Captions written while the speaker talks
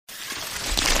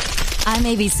I'm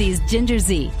ABC's Ginger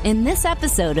Z. In this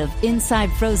episode of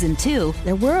Inside Frozen 2,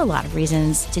 there were a lot of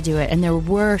reasons to do it, and there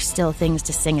were still things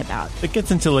to sing about. It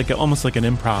gets into almost like an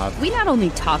improv. we not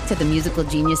only talk to the musical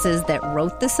geniuses that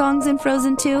wrote the songs in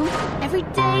Frozen 2, Every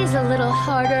day's a little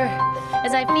harder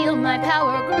as I feel my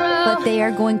power grow. but they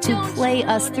are going to play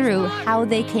us through how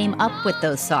they came up with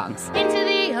those songs. Into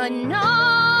the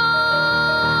unknown.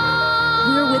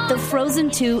 We're with the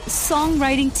Frozen 2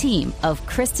 songwriting team of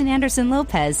Kristen Anderson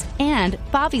Lopez and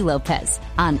Bobby Lopez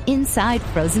on Inside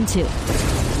Frozen 2.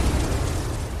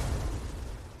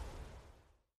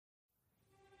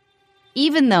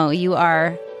 Even though you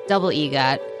are double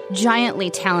EGOT, giantly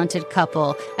talented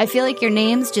couple, I feel like your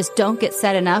names just don't get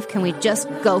said enough. Can we just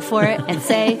go for it and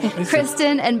say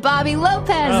Kristen and Bobby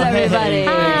Lopez, everybody?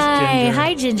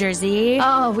 Hi, Ginger Z.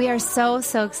 Oh, we are so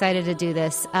excited to do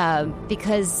this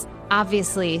because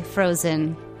obviously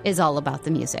Frozen is all about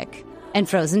the music, and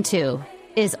Frozen 2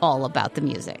 is all about the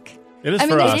music. It is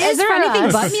for us. Is there anything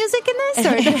us. but music in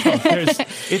this?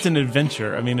 Or? It's an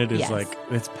adventure. I mean, it is Yes.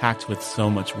 it's packed with so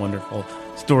much wonderful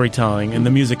storytelling, and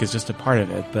the music is just a part of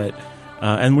it. But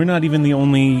and we're not even the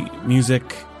only music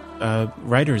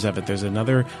writers of it. There's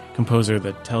another composer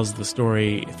that tells the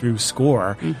story through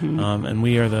score, and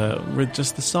we're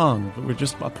just the song, but we're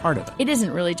just a part of it. It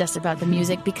isn't really just about the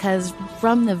music because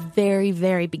from the very,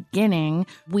 very beginning,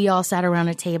 we all sat around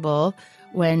a table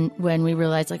when we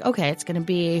realized, okay,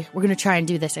 we're going to try and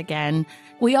do this again.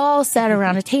 We all sat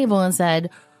around a table and said,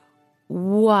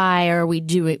 why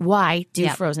do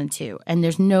Frozen 2? And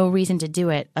there's no reason to do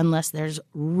it unless there's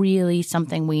really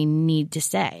something we need to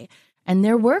say. And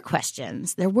there were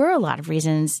questions. There were a lot of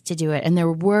reasons to do it. And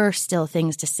there were still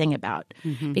things to sing about.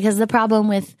 Because the problem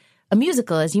with a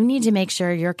musical is you need to make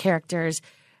sure your characters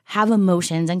have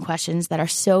emotions and questions that are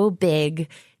so big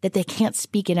that they can't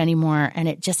speak it anymore, and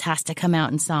it just has to come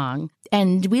out in song.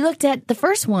 And we looked at the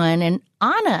first one, and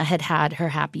Anna had her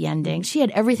happy ending. She had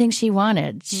everything she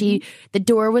wanted. The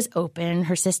door was open.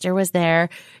 Her sister was there.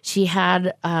 She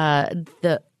had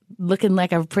the looking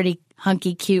like a pretty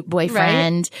hunky, cute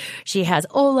boyfriend. Right. She has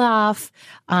Olaf.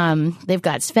 They've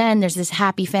got Sven. There's this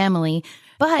happy family.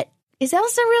 But is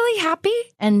Elsa really happy?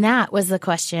 And that was the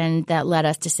question that led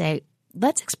us to say,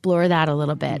 let's explore that a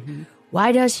little bit.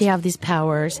 Why does she have these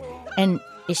powers? And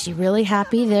is she really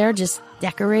happy there just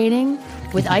decorating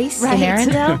with ice in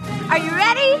Arendelle? Are you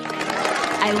ready?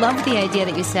 I love the idea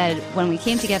that you said when we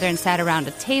came together and sat around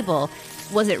a table.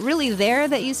 Was it really there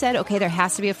that you said, okay, there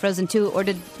has to be a Frozen 2? Or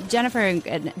did Jen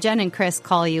and Chris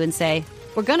call you and say,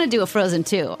 we're going to do a Frozen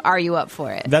 2. Are you up for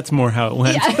it? That's more how it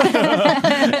went.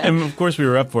 Yeah. And of course we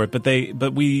were up for it,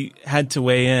 but we had to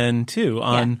weigh in too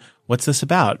on what's this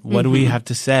about? What do we have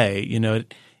to say?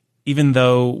 Even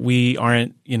though we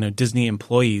aren't, Disney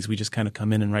employees, we just kind of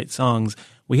come in and write songs.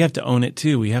 We have to own it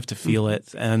too. We have to feel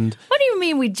it. And what do you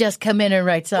mean we just come in and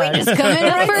write songs? We just come in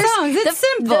and write songs. It's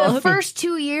simple. The first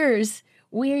 2 years,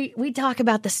 we talk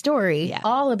about the story,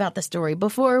 all about the story,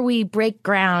 before we break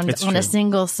ground on a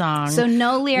single song. So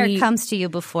no lyric comes to you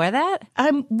before that?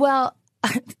 Well,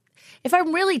 if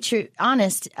I'm really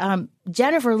honest,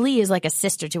 Jennifer Lee is like a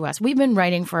sister to us. We've been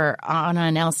writing for Anna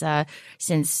and Elsa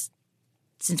since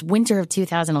winter of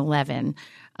 2011.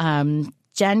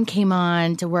 Jen came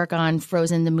on to work on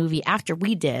Frozen the movie after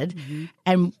we did.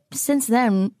 And since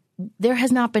then, there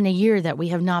has not been a year that we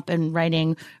have not been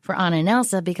writing for Anna and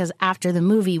Elsa because after the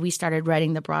movie, we started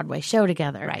writing the Broadway show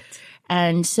together. Right.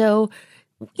 And so,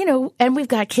 and we've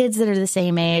got kids that are the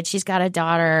same age. She's got a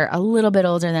daughter a little bit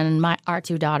older than our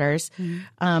two daughters.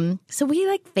 So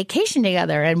we vacation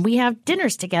together and we have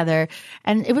dinners together.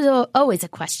 And it was always a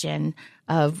question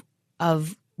of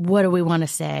what do we want to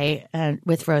say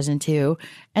with Frozen 2?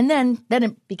 And then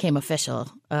it became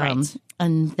official. Right.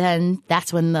 And then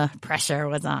that's when the pressure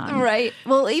was on. Right.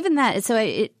 Well, even that. So,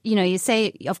 you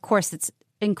say, of course, it's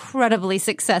incredibly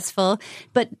successful,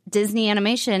 but Disney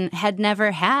Animation had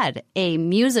never had a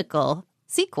musical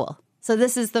sequel. So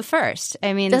this is the first.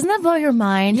 I mean, doesn't that blow your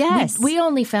mind? Yes. We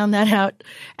only found that out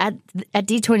at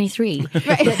D23.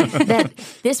 Right. that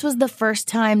this was the first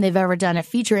time they've ever done a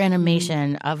feature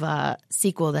animation of a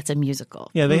sequel that's a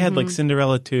musical. Yeah, they had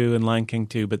Cinderella 2 and Lion King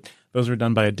 2, but those were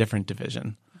done by a different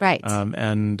division. Right.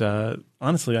 And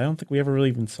honestly, I don't think we ever really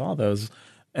even saw those.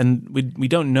 And we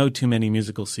don't know too many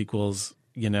musical sequels,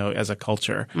 as a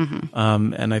culture.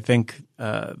 And I think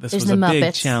this was a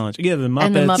big challenge. Yeah, the Muppets.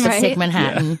 And the Muppets Take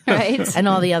Manhattan. Yeah. Right. And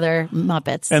all the other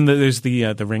Muppets. And there's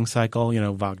the Ring Cycle,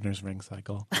 Wagner's Ring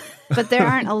Cycle. But there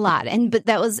aren't a lot. But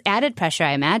that was added pressure,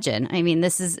 I imagine. I mean,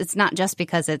 it's not just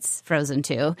because it's Frozen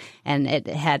 2 and it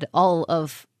had all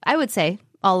of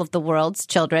the world's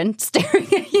children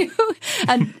staring at you.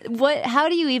 And how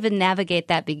do you even navigate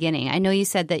that beginning? I know you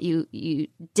said that you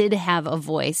did have a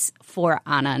voice for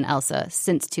Anna and Elsa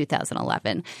since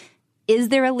 2011. Is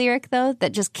there a lyric, though,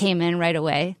 that just came in right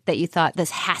away that you thought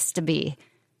this has to be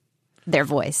their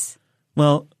voice?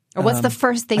 Well, or what's the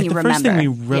first thing you remember? The first thing we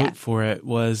wrote for it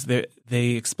was they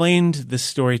explained this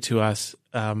story to us,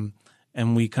 and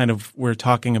we kind of were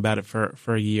talking about it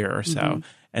for a year or so.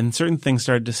 And certain things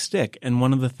started to stick. And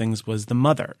one of the things was the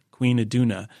mother, Queen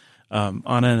Iduna, Anna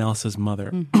and Elsa's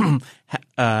mother,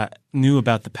 knew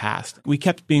about the past. We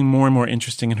kept being more and more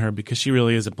interesting in her because she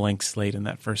really is a blank slate in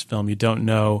that first film. You don't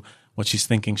know what she's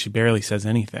thinking. She barely says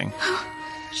anything.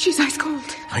 She's ice cold.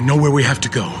 I know where we have to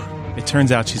go. It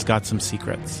turns out she's got some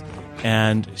secrets.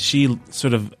 And she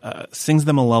sort of sings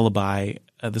them a lullaby.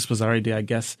 This was our idea, I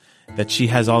guess, that she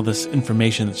has all this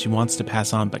information that she wants to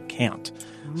pass on but can't.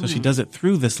 So she does it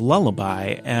through this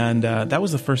lullaby. And that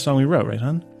was the first song we wrote, right,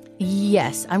 hon?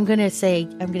 Yes, I'm going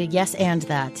to yes and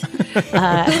that. Who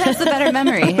has the better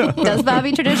memory? Does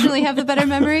Bobby traditionally have the better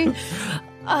memory?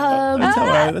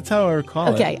 That's how I recall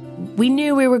it. Okay, we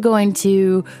knew we were going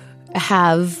to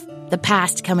have the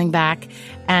past coming back,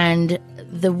 and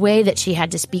the way that she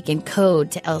had to speak in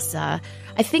code to Elsa,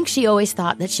 I think she always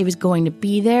thought that she was going to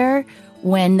be there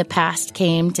when the past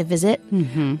came to visit.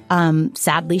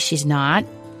 Sadly, she's not.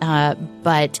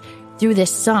 But through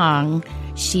this song,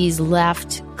 she's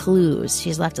left clues.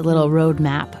 She's left a little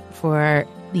roadmap for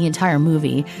the entire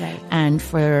movie and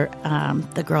for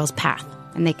the girl's path.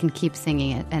 And they can keep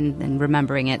singing it and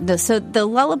remembering it. So the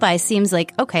lullaby seems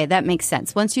like, okay, that makes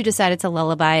sense. Once you decide it's a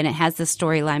lullaby and it has the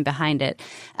storyline behind it.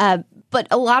 But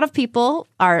a lot of people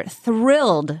are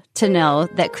thrilled to know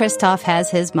that Christoph has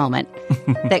his moment,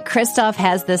 that Christoph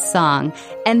has this song.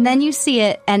 And then you see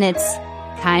it and it's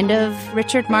kind of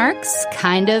Richard Marx,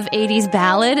 kind of 80s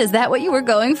ballad. Is that what you were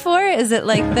going for? Is it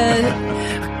like the...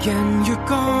 Again, you're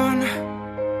gone,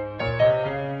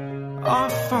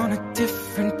 off on a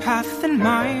different path than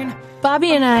mine.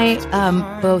 Bobby and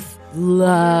I both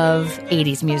love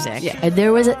 80s music. Yeah.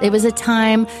 It was a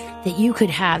time that you could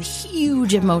have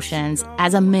huge emotions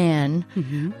as a man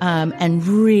and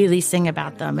really sing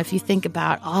about them. If you think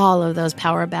about all of those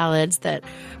power ballads that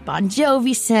Bon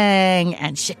Jovi sang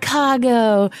and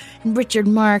Chicago and Richard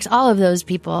Marx, all of those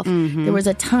people, there was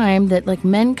a time that like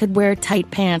men could wear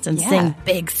tight pants and sing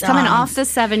big songs. Coming off the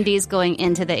 70s going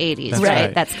into the 80s, That's right?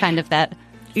 right. That's kind of that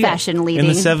fashion leading.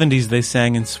 In the 70s, they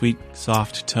sang in sweet,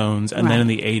 soft tones, and then in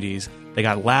the 80s, they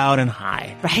got loud and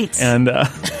high. Right. And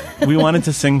we wanted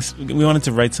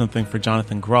to write something for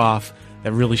Jonathan Groff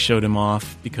that really showed him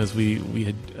off because we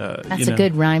had. That's a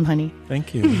good rhyme, honey.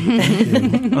 Thank you.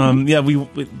 Thank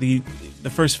you. The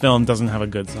first film doesn't have a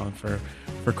good song for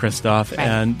Christoph,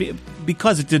 and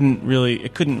because it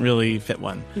couldn't really fit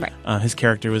one. Right. His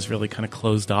character was really kind of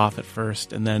closed off at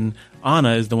first, and then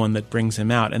Anna is the one that brings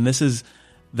him out, and this is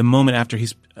the moment after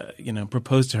he's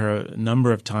proposed to her a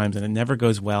number of times, and it never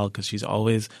goes well because she's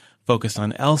always focused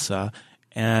on Elsa.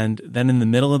 And then in the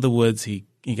middle of the woods, he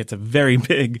gets a very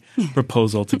big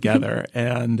proposal together,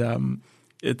 and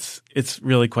it's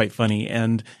really quite funny.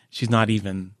 And she's not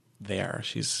even there;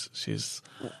 she's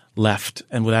left,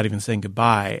 and without even saying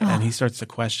goodbye. And he starts to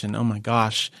question, "Oh my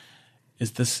gosh,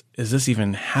 is this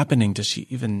even happening? Does she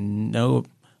even know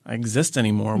I exist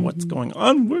anymore? What's going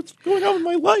on? What's going on with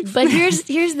my life?" But here's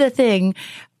the thing: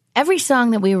 every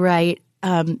song that we write,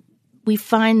 we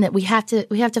find that we have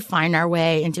to find our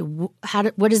way into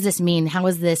what does this mean? How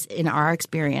is this in our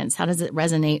experience? How does it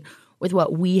resonate with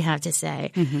what we have to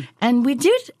say? And we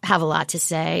did have a lot to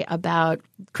say about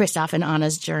Christoph and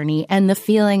Anna's journey and the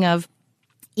feeling of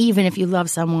even if you love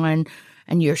someone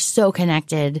and you're so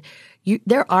connected,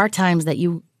 there are times that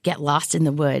you get lost in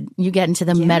the wood. You get into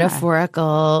the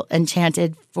metaphorical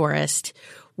enchanted forest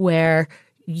where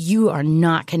you are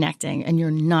not connecting and you're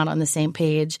not on the same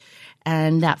page.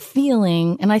 And that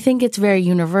feeling, and I think it's very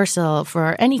universal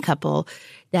for any couple,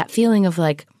 that feeling of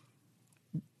like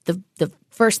the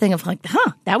first thing of like,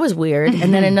 that was weird.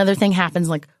 And then another thing happens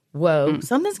like, whoa,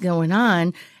 something's going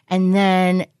on. And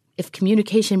then if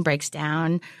communication breaks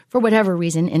down for whatever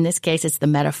reason, in this case, it's the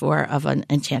metaphor of an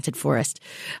enchanted forest,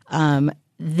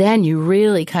 then you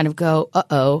really kind of go,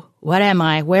 uh-oh, what am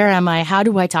I? Where am I? How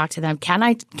do I talk to them? Can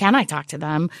I talk to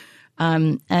them?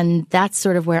 And that's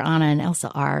sort of where Anna and Elsa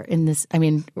are in this. I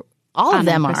mean, all of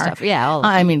them are. Yeah, all of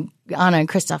them. I mean, Anna and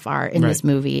Christoph are in this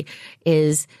movie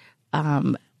is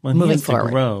moving he has forward.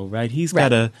 to grow, right? He's got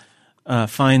to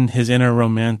find his inner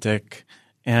romantic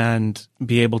and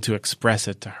be able to express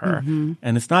it to her.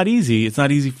 And it's not easy. It's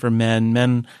not easy for men.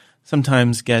 Men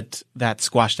sometimes get that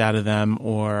squashed out of them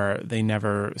or they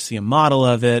never see a model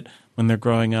of it. when they're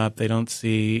growing up. They don't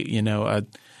see,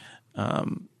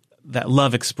 that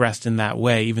love expressed in that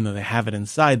way, even though they have it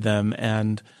inside them.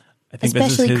 And I think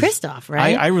especially this is Christoph,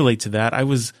 right? I relate to that. I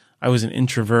was an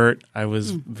introvert. I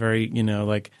was very,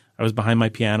 I was behind my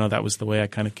piano. That was the way I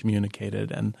kind of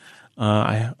communicated. And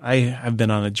I have been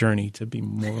on a journey to be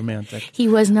more romantic. He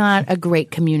was not a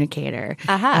great communicator.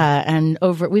 And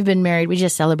we've been married. We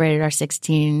just celebrated our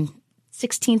 16th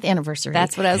anniversary.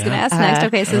 That's what I was going to ask next.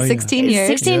 Okay, so 16 years.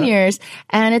 16 years.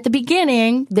 And at the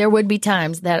beginning, there would be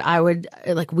times that I would,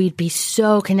 we'd be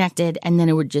so connected and then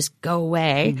it would just go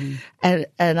away. And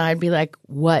I'd be like,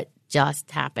 what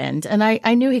just happened? And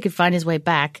I knew he could find his way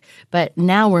back, but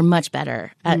now we're much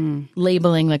better at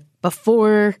labeling,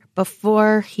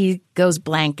 before he goes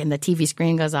blank and the TV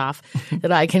screen goes off,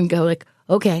 that I can go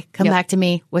okay, come back to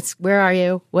me. Where are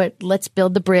you? Let's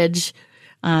build the bridge.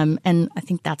 And I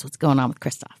think that's what's going on with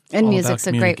Christoph. And music's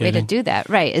a great way to do that,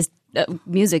 right?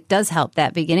 Music does help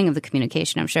that beginning of the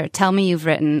communication, I'm sure. Tell me you've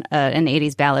written an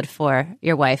 80s ballad for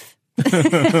your wife.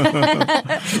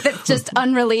 That's just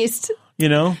unreleased.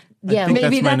 Yeah,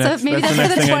 maybe that's for the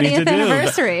 20th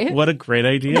anniversary. What a great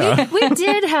idea! we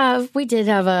did have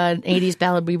an 80s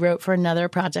ballad we wrote for another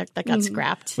project that got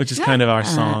scrapped, which is kind of our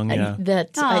song.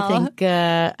 That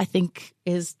I think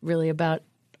is really about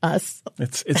us.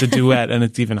 It's a duet, and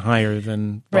it's even higher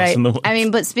than Boss in the Woods. I mean,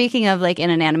 but speaking of in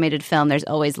an animated film, there's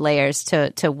always layers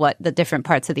to what the different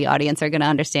parts of the audience are going to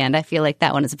understand. I feel like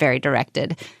that one is very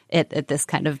directed at this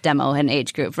kind of demo and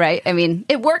age group, right? I mean,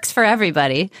 it works for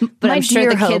everybody, but I'm sure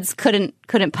the kids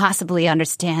couldn't possibly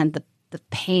understand the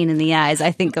pain in the eyes.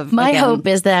 I think of my hope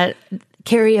is that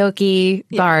karaoke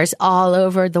bars all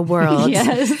over the world.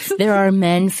 There are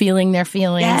men feeling their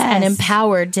feelings and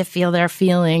empowered to feel their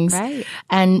feelings. Right.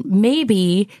 And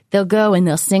maybe they'll go and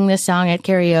they'll sing this song at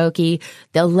karaoke.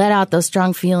 They'll let out those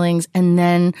strong feelings and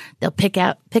then they'll pick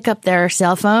up their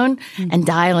cell phone and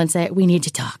dial and say, we need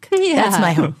to talk. Yeah. That's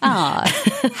my hope.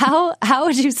 How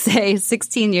would you say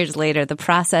 16 years later, the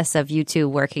process of you two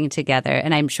working together,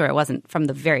 and I'm sure it wasn't from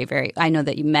the very, very, I know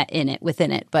that you met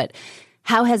within it, but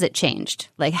how has it changed?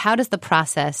 How does the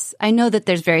process? I know that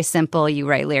there's very simple. You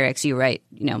write lyrics, you write,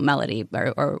 melody,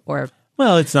 or.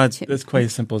 Well, it's not. It's quite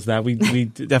as simple as that. We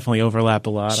definitely overlap a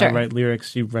lot. Sure. I write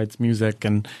lyrics, she writes music,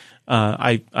 and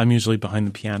I'm usually behind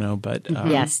the piano. But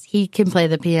yes, he can play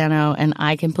the piano, and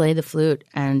I can play the flute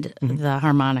and the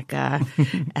harmonica,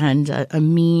 and a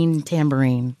mean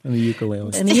tambourine and the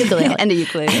ukulele.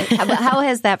 How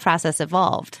has that process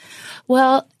evolved?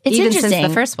 Well, it's even interesting. Since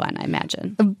the first one, I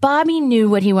imagine. Bobby knew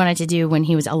what he wanted to do when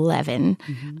he was 11,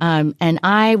 and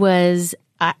I was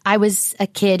a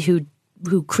kid who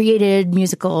created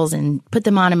musicals and put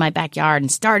them on in my backyard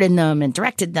and starred in them and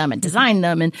directed them and designed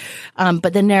them. And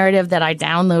but the narrative that I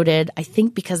downloaded, I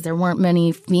think because there weren't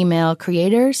many female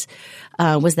creators,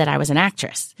 was that I was an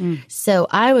actress. So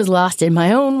I was lost in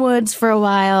my own woods for a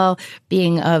while,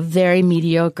 being a very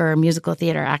mediocre musical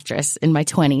theater actress in my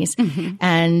 20s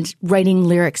and writing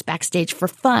lyrics backstage for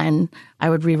fun.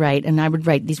 I would rewrite, and I would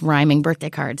write these rhyming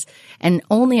birthday cards. And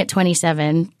only at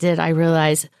 27 did I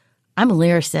realize I'm a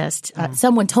lyricist.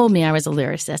 Someone told me I was a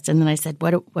lyricist, and then I said,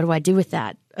 "What do I do with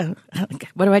that?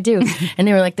 What do I do?" And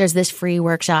they were like, "There's this free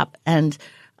workshop, and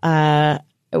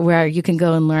where you can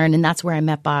go and learn." And that's where I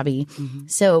met Bobby.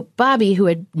 So Bobby, who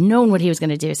had known what he was going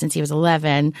to do since he was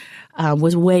 11,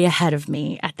 was way ahead of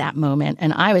me at that moment,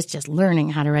 and I was just learning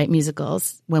how to write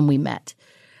musicals when we met.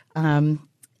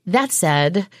 That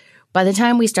said, by the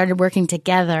time we started working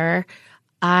together,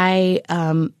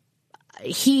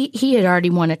 he had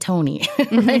already won a Tony.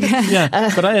 Right?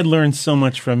 Yeah, but I had learned so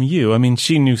much from you. I mean,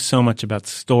 she knew so much about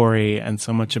story and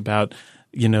so much about,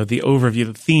 the overview,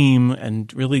 the theme,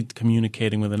 and really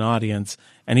communicating with an audience.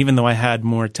 And even though I had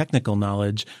more technical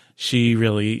knowledge, she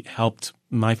really helped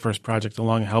my first project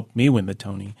along, helped me win the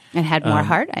Tony. And had more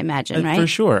heart, I imagine, right? For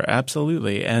sure,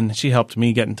 absolutely. And she helped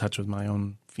me get in touch with my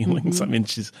own feelings. I mean,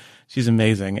 she's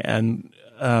amazing. And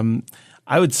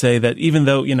I would say that even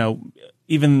though,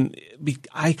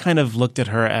 I kind of looked at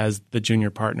her as the junior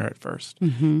partner at first,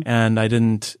 and I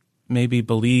didn't maybe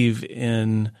believe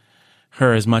in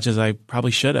her as much as I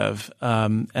probably should have.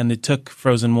 And it took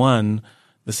Frozen 1,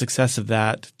 the success of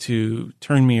that, to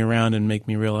turn me around and make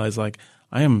me realize, I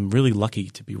am really lucky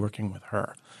to be working with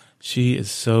her. She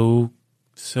is so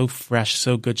fresh,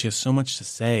 so good. She has so much to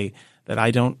say that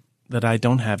I don't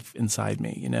have inside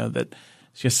me. That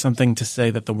she has something to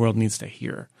say that the world needs to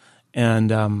hear.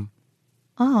 And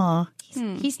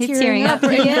he's tearing up.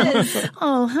 He is.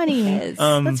 Oh, honey,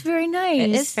 that's very nice. It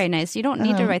is very nice. You don't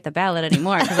need to write the ballad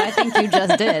anymore, because I think you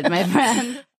just did, my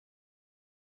friend.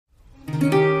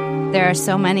 There are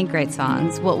so many great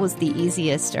songs. What was the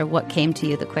easiest or what came to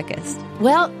you the quickest?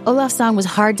 Well, Olaf's song was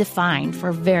hard to find for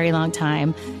a very long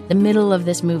time. The middle of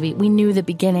this movie, we knew the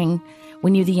beginning,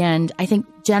 we knew the end. I think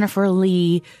Jennifer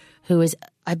Lee, who is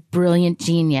a brilliant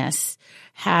genius,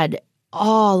 had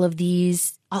all of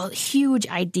these huge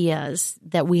ideas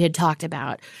that we had talked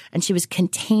about. And she was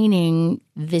containing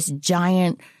this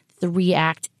giant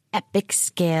 3-act epic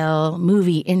scale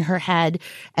movie in her head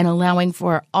and allowing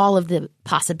for all of the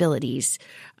possibilities.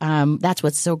 That's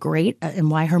what's so great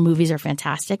and why her movies are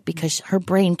fantastic, because her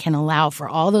brain can allow for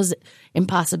all those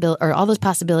all those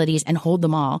possibilities and hold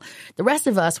them all. The rest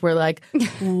of us were like, what?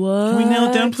 Can we nail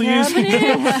it down, please?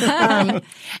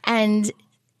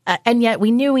 And yet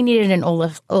we knew we needed an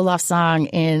Olaf song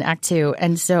in Act 2.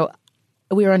 And so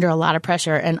we were under a lot of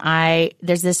pressure. And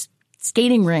there's this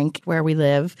skating rink where we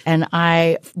live, and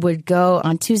I would go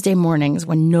on Tuesday mornings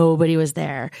when nobody was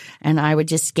there, and I would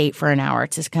just skate for an hour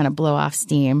to kind of blow off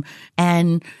steam.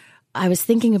 And I was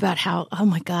thinking about how, oh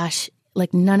my gosh,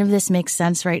 like none of this makes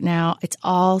sense right now. It's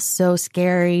all so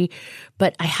scary,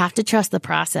 but I have to trust the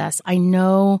process. I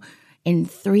know in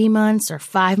 3 months or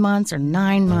 5 months or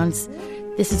 9 months,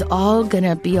 this is all going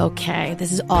to be okay.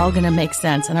 This is all going to make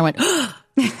sense. And I went,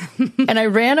 and I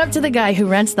ran up to the guy who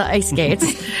rents the ice skates,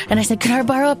 and I said, "Can I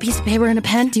borrow a piece of paper and a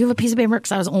pen? Do you have a piece of paper?"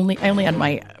 Because I only had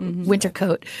my winter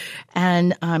coat,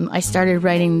 and I started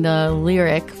writing the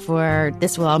lyric for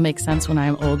 "This will all make sense when I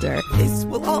am older." This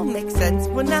will all make sense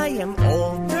when I am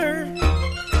older.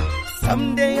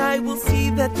 Someday I will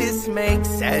see that this makes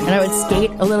sense. And I would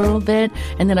skate a little bit,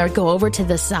 and then I would go over to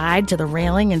the side to the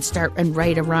railing and start and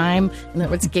write a rhyme, and then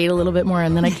I would skate a little bit more,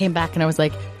 and then I came back and I was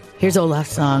like, here's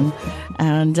Olaf's song.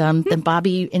 And then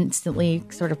Bobby instantly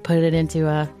sort of put it into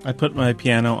I put my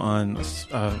piano on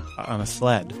a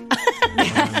sled.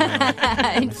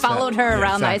 And followed her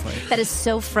around exactly. the ice. That is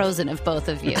so Frozen of both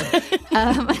of you.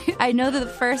 I know that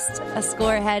the first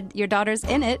score had your daughters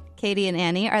in it, Katie and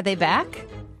Annie. Are they back?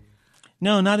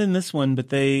 No, not in this one, but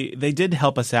they did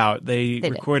help us out. They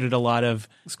recorded a lot of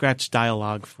scratch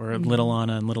dialogue for Little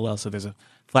Anna and Little Elsa. There's a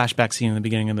flashback scene in the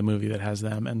beginning of the movie that has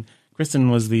them, and Kristen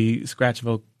was the scratch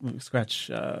dialogue for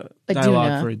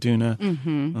Aduna.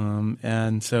 Mm-hmm.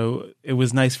 And so it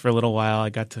was nice for a little while. I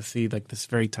got to see like this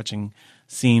very touching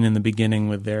scene in the beginning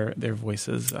with their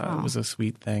voices. It was a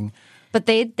sweet thing. But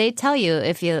they tell you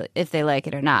if they like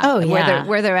it or not. Oh, yeah.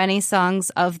 Were there any songs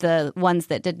of the ones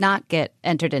that did not get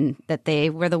entered in that they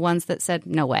were the ones that said,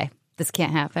 no way, this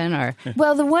can't happen? Or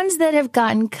well, the ones that have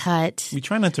gotten cut. We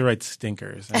try not to write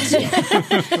stinkers.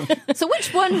 So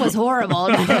which one was horrible?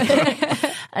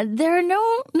 There are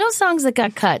no songs that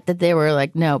got cut that they were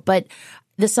like, no. But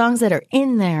the songs that are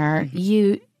in there,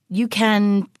 you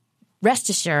can rest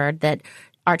assured that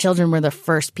our children were the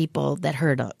first people that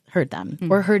heard them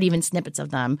or heard even snippets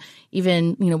of them.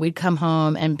 Even, we'd come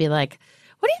home and be like,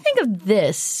 what do you think of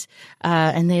this?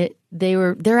 And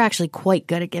they're actually quite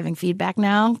good at giving feedback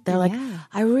now. They're like,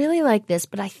 I really like this,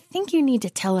 but I think you need to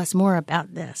tell us more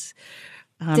about this.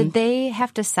 Did they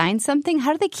have to sign something?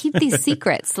 How do they keep these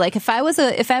secrets? Like if I was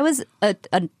a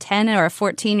 10 or a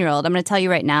 14-year-old, I'm going to tell you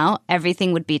right now,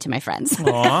 everything would be to my friends.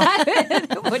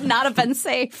 It would not have been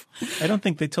safe. I don't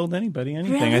think they told anybody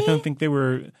anything. Really? I don't think they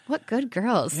were. What good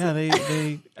girls. Yeah,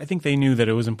 I think they knew that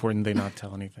it was important they not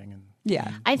tell anything. And,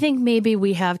 yeah. I think maybe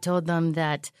we have told them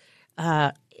that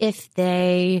if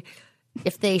they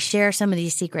share some of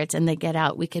these secrets and they get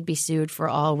out, we could be sued for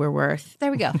all we're worth. There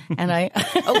we go. And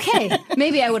okay,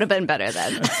 maybe I would have been better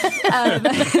then.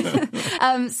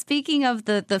 Speaking of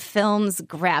the film's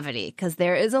gravity, because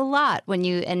there is a lot when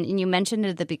you mentioned it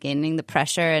at the beginning, the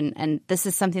pressure, and this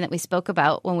is something that we spoke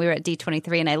about when we were at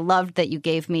D23, and I loved that you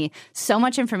gave me so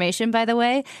much information, by the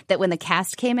way, that when the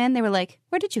cast came in, they were like,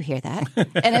 where did you hear that?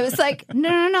 And it was like,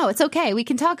 no, it's okay. We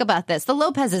can talk about this. The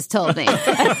Lopez's told me.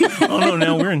 oh, no,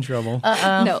 now we're in trouble.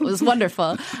 No, it was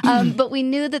wonderful. But we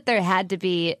knew that there had to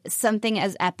be something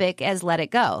as epic as Let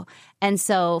It Go. And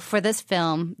so for this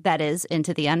film, that is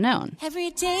Into the Unknown. Every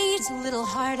day's a little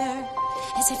harder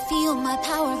as I feel my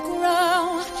power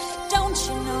grow. Don't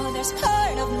you know there's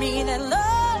part of me that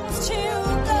loves to go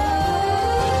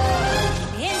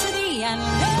into the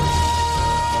unknown.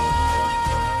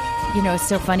 It's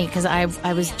so funny because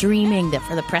I was dreaming that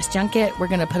for the press junket, we're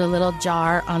going to put a little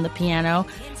jar on the piano,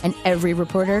 and every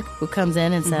reporter who comes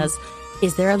in and says,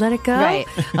 is there a let it go? Right.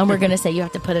 And we're going to say you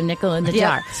have to put a nickel in the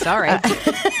jar. Sorry.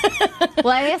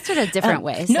 Well, I answered a different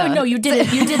way. No, you did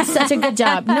it. You did such a good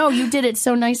job. No, you did it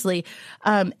so nicely.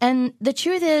 And the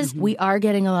truth is, we are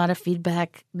getting a lot of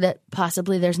feedback that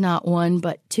possibly there's not one,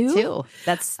 but two.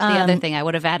 That's the other thing I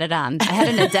would have added on. I had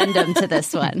an addendum to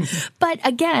this one. But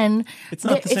again, it's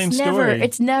not the same story.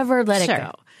 It's never let it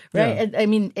go. Right? Yeah. I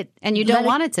mean, and you don't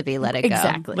want it to be let it go.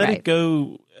 Exactly. Let It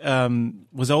Go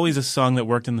was always a song that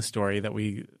worked in the story that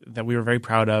we were very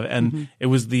proud of, and it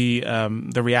was the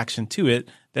reaction to it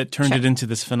that turned it into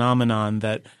this phenomenon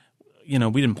that we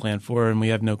didn't plan for and we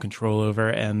have no control over,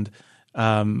 and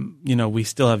we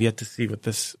still have yet to see what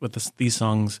these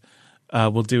songs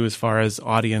will do as far as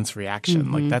audience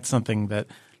reaction. Like that's something that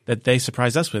they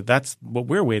surprised us with. That's what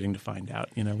we're waiting to find out.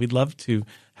 We'd love to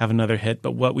have another hit,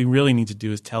 but what we really need to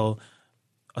do is tell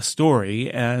a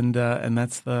story, and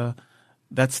that's the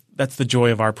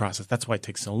joy of our process. That's why it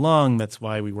takes so long. That's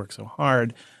why we work so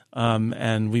hard.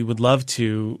 And we would love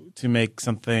to make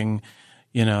something,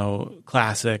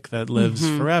 classic that lives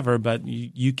forever, but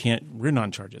you can't, we're not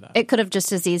in charge of that. It could have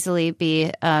just as easily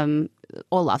be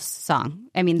Olaf's song.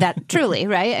 I mean, that truly,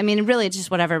 right? I mean, really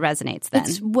just whatever resonates then.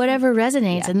 It's whatever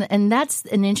resonates. Yeah. And that's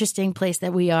an interesting place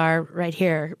that we are right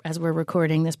here as we're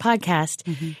recording this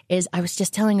podcast is I was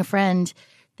just telling a friend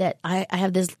that I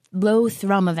have this low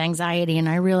thrum of anxiety, and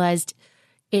I realized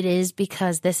it is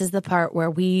because this is the part where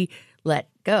we let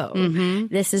go.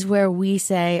 This is where we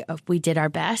say, oh, we did our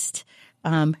best.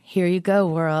 Here you go,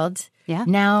 world. Yeah.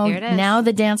 Now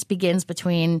the dance begins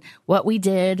between what we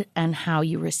did and how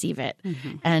you receive it.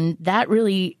 And that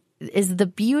really is the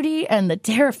beauty and the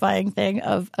terrifying thing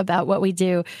about what we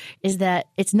do is that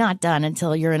it's not done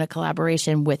until you're in a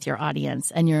collaboration with your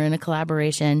audience and you're in a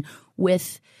collaboration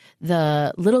with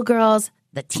the little girls,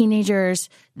 the teenagers,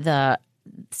 the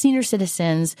senior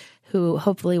citizens who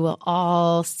hopefully will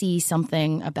all see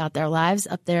something about their lives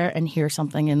up there and hear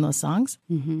something in those songs.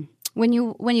 When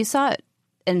you saw it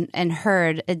and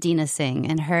heard Idina sing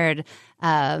and heard,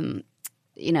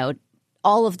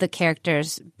 all of the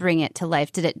characters bring it to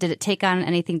life, did it take on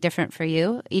anything different for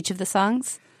you, each of the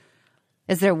songs?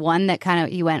 Is there one that kind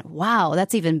of you went, wow,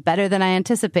 that's even better than I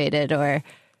anticipated? Or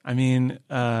I mean,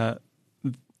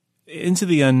 Into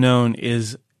the Unknown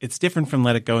it's different from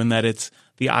Let It Go in that it's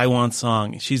the I Want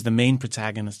song. She's the main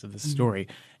protagonist of the story,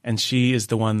 and she is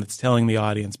the one that's telling the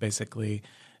audience basically.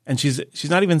 And she's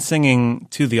not even singing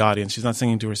to the audience. She's not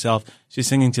singing to herself. She's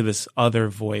singing to this other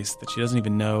voice that she doesn't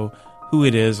even know who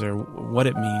it is or what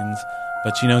it means,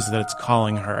 but she knows that it's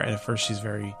calling her. And at first she's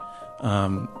very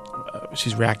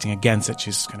she's reacting against it.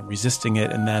 She's kind of resisting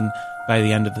it, and then by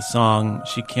the end of the song,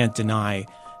 she can't deny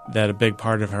that a big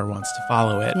part of her wants to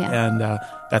follow it. Yeah. And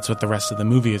that's what the rest of the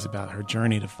movie is about, her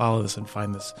journey to follow this and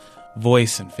find this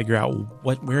voice and figure out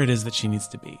where it is that she needs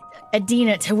to be.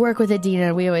 Idina, to work with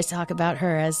Idina, we always talk about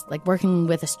her as like working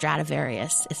with a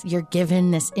Stradivarius. You're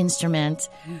given this instrument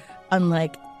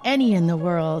unlike any in the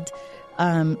world.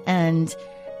 And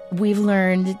we've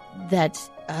learned that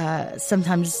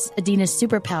sometimes Idina's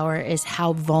superpower is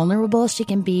how vulnerable she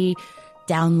can be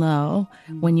down low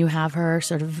when you have her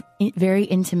sort of very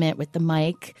intimate with the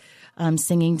mic,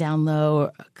 singing down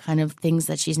low, kind of things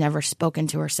that she's never spoken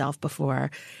to herself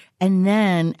before. And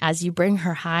then as you bring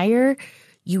her higher,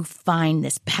 you find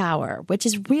this power, which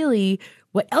is really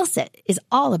what Elsa is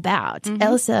all about.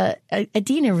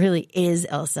 Idina really is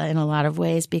Elsa in a lot of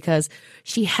ways because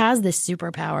she has this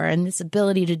superpower and this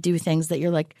ability to do things that you're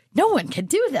like, no one can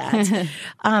do that.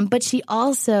 But she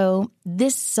also,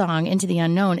 this song, Into the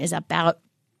Unknown, is about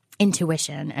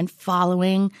intuition and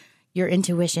following your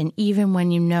intuition, even when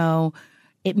you know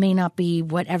it may not be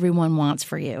what everyone wants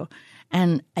for you.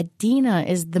 And Idina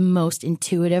is the most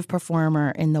intuitive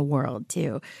performer in the world,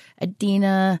 too.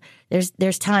 Idina,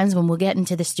 there's times when we'll get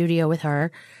into the studio with her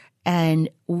and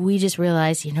we just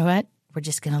realize, you know what? We're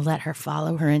just going to let her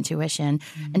follow her intuition.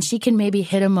 And she can maybe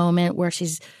hit a moment where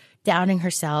she's doubting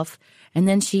herself. And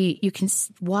then you can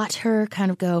watch her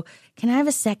kind of go, can I have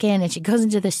a second? And she goes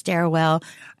into the stairwell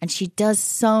and she does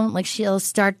she'll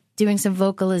start doing some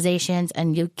vocalizations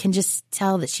and you can just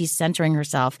tell that she's centering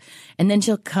herself. And then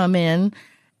she'll come in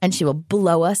and she will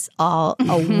blow us all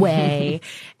away.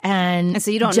 And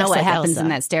so you don't know what happens in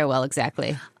that stairwell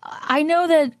exactly. I know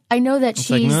that It's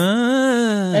she's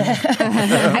I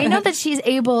know that she's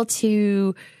able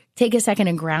to take a second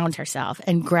and ground herself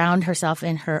in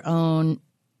her own,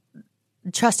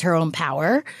 trust her own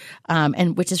power,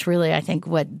 and which is really, I think,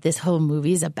 what this whole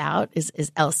movie is about,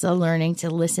 is Elsa learning to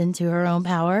listen to her own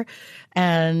power.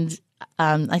 And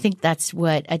I think that's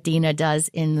what Adina does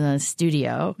in the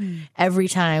studio every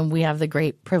time we have the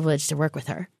great privilege to work with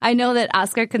her. I know that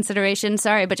Oscar consideration,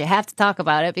 sorry, but you have to talk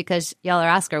about it because y'all are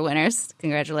Oscar winners.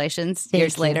 Congratulations.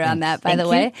 Years later on that, by the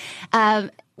way.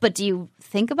 But do you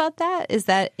think about that? Is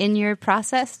that in your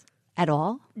process at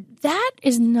all? That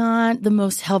is not the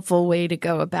most helpful way to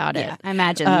go about it. Yeah, I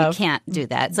imagine you can't do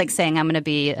that. It's like saying I'm going to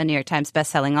be a New York Times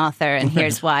bestselling author and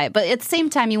here's why. But at the same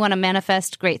time, you want to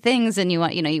manifest great things and you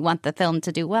want the film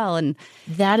to do well. And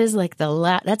that is like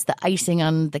that's the icing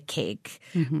on the cake.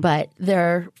 But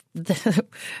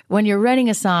when you're writing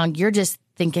a song, you're just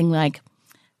thinking like,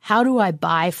 how do I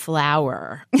buy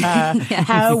flour?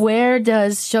 Where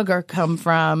does sugar come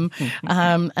from?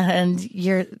 And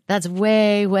that's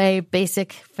way, way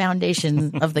basic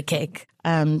foundation of the cake.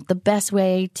 The best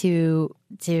way to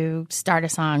start a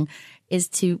song is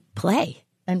to play.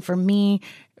 And for me,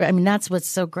 I mean, that's what's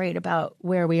so great about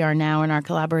where we are now in our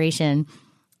collaboration.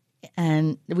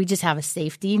 And we just have a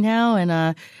safety now.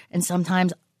 And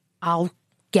sometimes I'll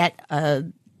get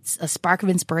a spark of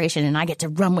inspiration and I get to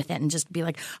run with it and just be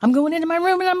like, I'm going into my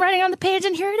room and I'm writing on the page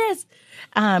and here it is.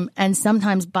 And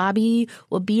sometimes Bobby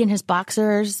will be in his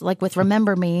boxers, like with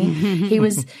Remember Me. He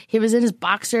was in his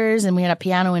boxers and we had a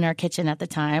piano in our kitchen at the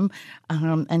time.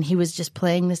 And he was just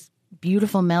playing this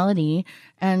beautiful melody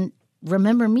and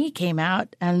Remember Me came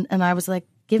out and I was like,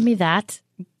 give me that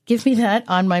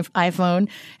on my iPhone.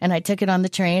 And I took it on the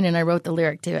train and I wrote the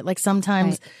lyric to it. Like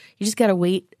sometimes you just got to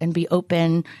wait and be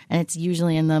open. And it's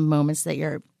usually in the moments that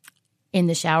you're in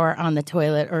the shower, on the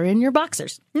toilet, or in your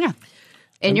boxers. Yeah.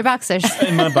 In your boxers.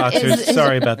 In my boxers.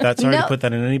 Sorry about that. Sorry to put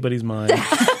that in anybody's mind.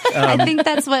 I think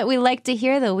that's what we like to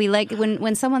hear, though. We like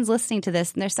when someone's listening to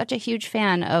this and they're such a huge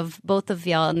fan of both of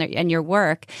y'all and your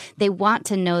work, they want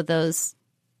to know those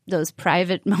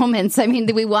private moments. I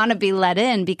mean, we want to be let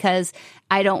in because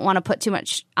I don't want to put too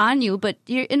much on you, but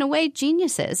you're in a way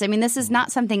geniuses. I mean, this is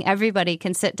not something everybody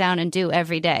can sit down and do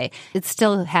every day. It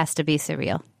still has to be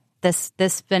surreal.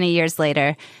 This many years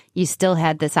later, you still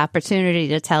had this opportunity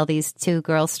to tell these two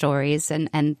girls' stories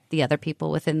and the other people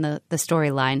within the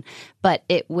storyline, but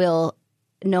it will,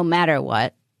 no matter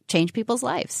what, change people's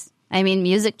lives. I mean,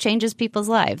 music changes people's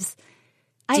lives.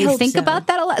 Do you think about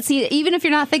that a lot? See, even if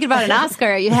you're not thinking about an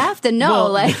Oscar, you have to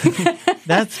know.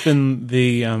 That's been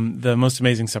the most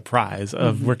amazing surprise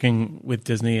of working with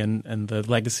Disney and the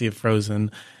legacy of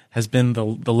Frozen has been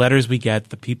the letters we get,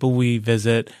 the people we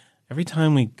visit. Every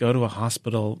time we go to a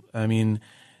hospital, I mean,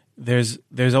 there's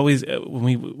always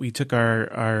when we took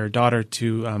our daughter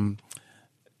to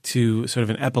sort of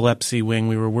an epilepsy wing,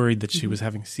 we were worried that she was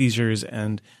having seizures,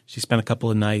 and she spent a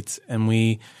couple of nights, and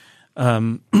we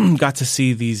got to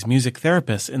see these music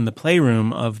therapists in the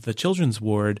playroom of the children's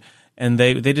ward, and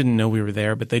they didn't know we were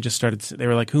there, but they just started. They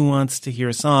were like, "Who wants to hear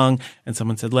a song?" And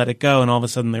someone said, "Let It Go," and all of a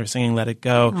sudden they were singing "Let It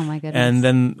Go." Oh my goodness! And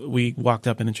then we walked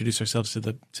up and introduced ourselves to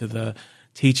the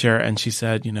teacher, and she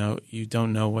said, "You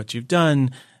don't know what you've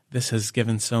done. This has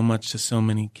given so much to so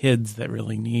many kids that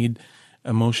really need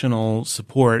emotional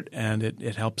support, and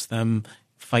it helps them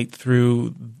fight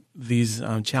through these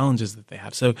challenges that they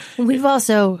have." So we've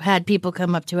also had people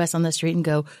come up to us on the street and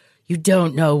go, "You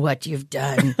don't know what you've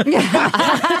done."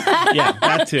 Yeah,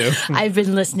 that too. I've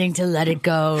been listening to Let It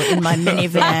Go in my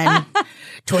minivan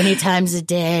 20 times a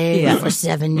day for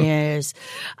 7 years.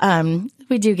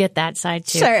 We do get that side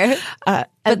too. Sure.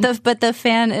 But the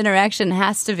fan interaction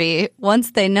has to be,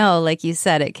 once they know, like you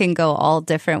said, it can go all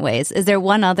different ways. Is there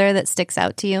one other that sticks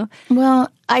out to you? Well,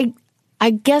 I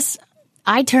guess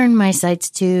I turn my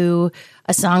sights to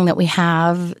a song that we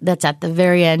have that's at the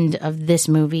very end of this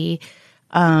movie.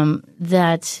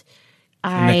 Next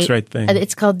Right Thing.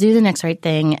 It's called "Do the Next Right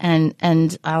Thing,"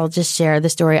 and I'll just share the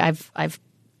story. I've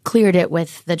cleared it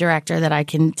with the director that I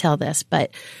can tell this,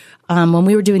 but when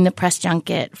we were doing the press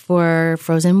junket for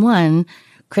Frozen 1,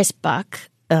 Chris Buck,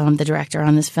 the director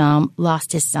on this film,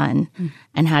 lost his son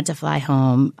and had to fly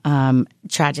home.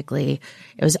 Tragically,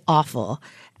 it was awful.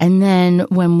 And then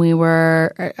when we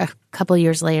were a couple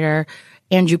years later,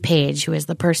 Andrew Page, who is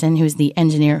the person who's the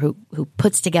engineer who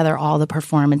puts together all the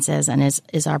performances and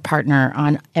is our partner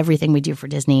on everything we do for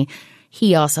Disney,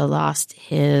 he also lost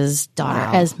his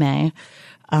daughter, Esme,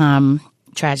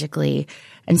 tragically.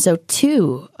 And so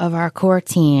 2 of our core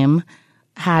team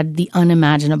had the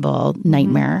unimaginable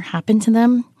nightmare happen to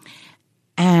them.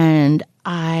 And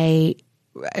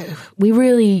we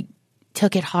really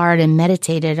took it hard and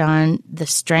meditated on the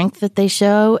strength that they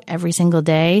show every single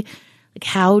day. Like,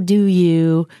 how do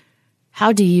you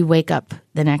wake up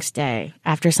the next day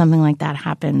after something like that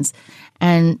happens?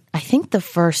 And I think the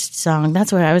first song,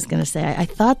 that's what I was going to say. I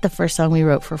thought the first song we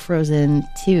wrote for Frozen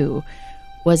 2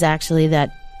 was actually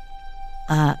that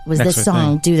this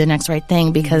song, Do the Next Right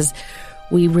Thing, because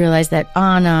we realized that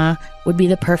Anna would be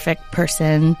the perfect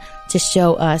person to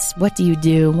show us what do you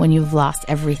do when you've lost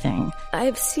everything.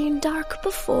 I've seen dark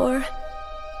before,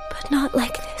 but not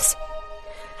like this.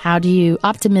 How do you...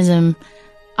 Optimism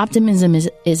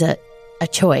is a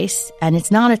choice, and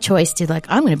it's not a choice to like,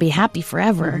 I'm going to be happy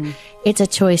forever. Mm-hmm. It's a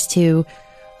choice to,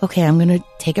 okay, I'm going to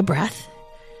take a breath,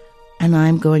 and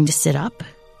I'm going to sit up,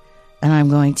 and I'm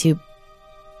going to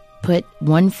put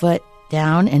one foot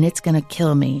down, and it's going to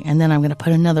kill me. And then I'm going to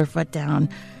put another foot down,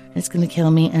 and it's going to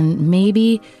kill me. And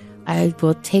maybe I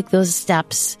will take those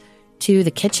steps to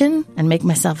the kitchen and make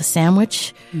myself a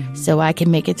sandwich so I can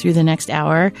make it through the next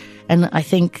hour. And I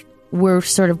think we're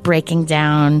sort of breaking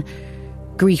down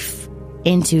grief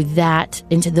into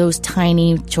those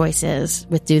tiny choices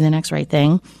with Do the Next Right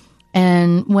Thing.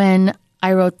 And when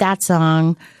I wrote that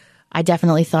song, I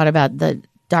definitely thought about the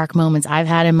dark moments I've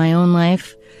had in my own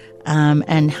life.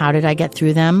 And how did I get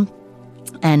through them?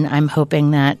 And I'm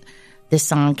hoping that this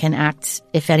song can act,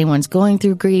 if anyone's going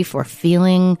through grief or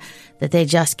feeling that they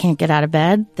just can't get out of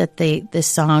bed, that this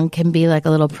song can be like a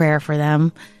little prayer for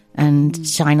them and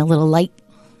shine a little light.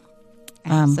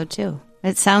 So too.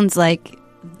 It sounds like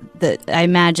I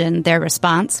imagine their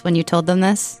response when you told them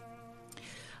this,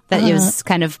 that it was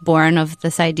kind of born of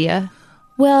this idea.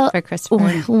 Well, for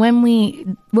Christopher. when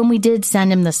we did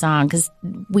send him the song, because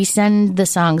we send the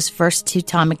songs first to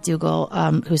Tom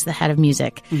McDougall, who's the head of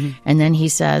music, and then he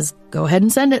says, "Go ahead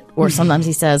and send it," or sometimes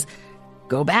he says,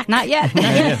 "Go back, not yet."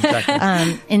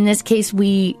 In this case,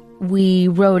 we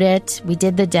wrote it, we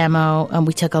did the demo, and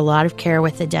we took a lot of care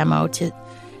with the demo to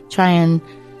try and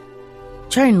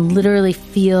literally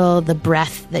feel the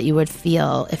breath that you would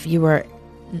feel if you were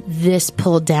this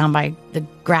pulled down by the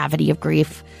gravity of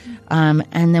grief.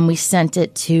 And then we sent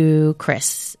it to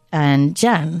Chris and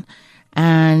Jen,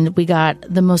 and we got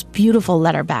the most beautiful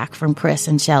letter back from Chris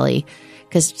and Shelley,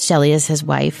 because Shelley is his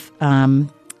wife.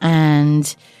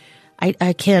 And I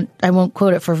won't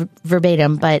quote it for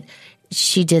verbatim, but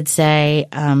she did say,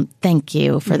 thank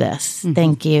you for this.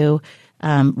 Thank you.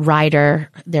 Ryder,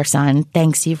 their son,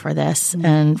 thanks you for this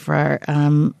and for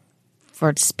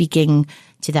speaking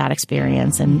to that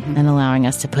experience and allowing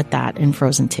us to put that in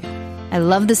Frozen 2. I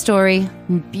love the story.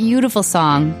 Beautiful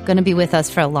song. Going to be with us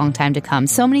for a long time to come.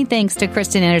 So many thanks to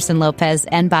Kristen Anderson Lopez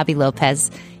and Bobby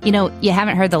Lopez. You know, you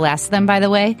haven't heard the last of them, by the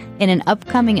way. In an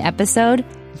upcoming episode,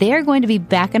 they are going to be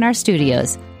back in our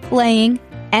studios playing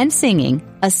and singing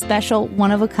a special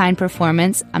one-of-a-kind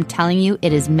performance. I'm telling you,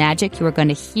 it is magic. You are going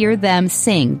to hear them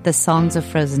sing the songs of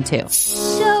Frozen 2.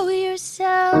 Show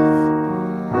yourself.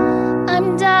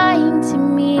 I'm dying to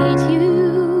meet you.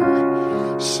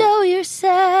 Show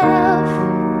yourself.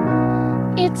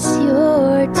 It's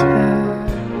your turn.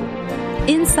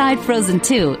 Inside Frozen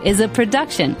 2 is a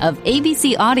production of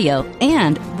ABC Audio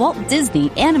and Walt Disney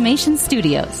Animation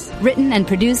Studios. Written and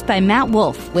produced by Matt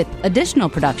Wolf, with additional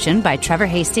production by Trevor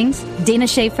Hastings, Dana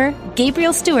Schaefer,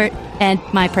 Gabriel Stewart, and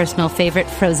my personal favorite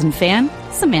Frozen fan,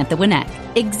 Samantha Winnack.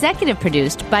 Executive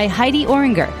produced by Heidi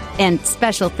Oringer, and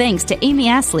special thanks to Amy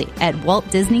Astley at Walt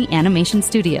Disney Animation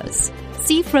Studios.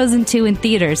 See Frozen 2 in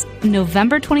theaters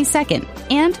November 22nd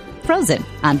and Frozen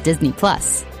on Disney+.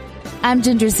 I'm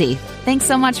Ginger Z. Thanks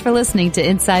so much for listening to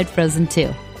Inside Frozen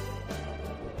 2.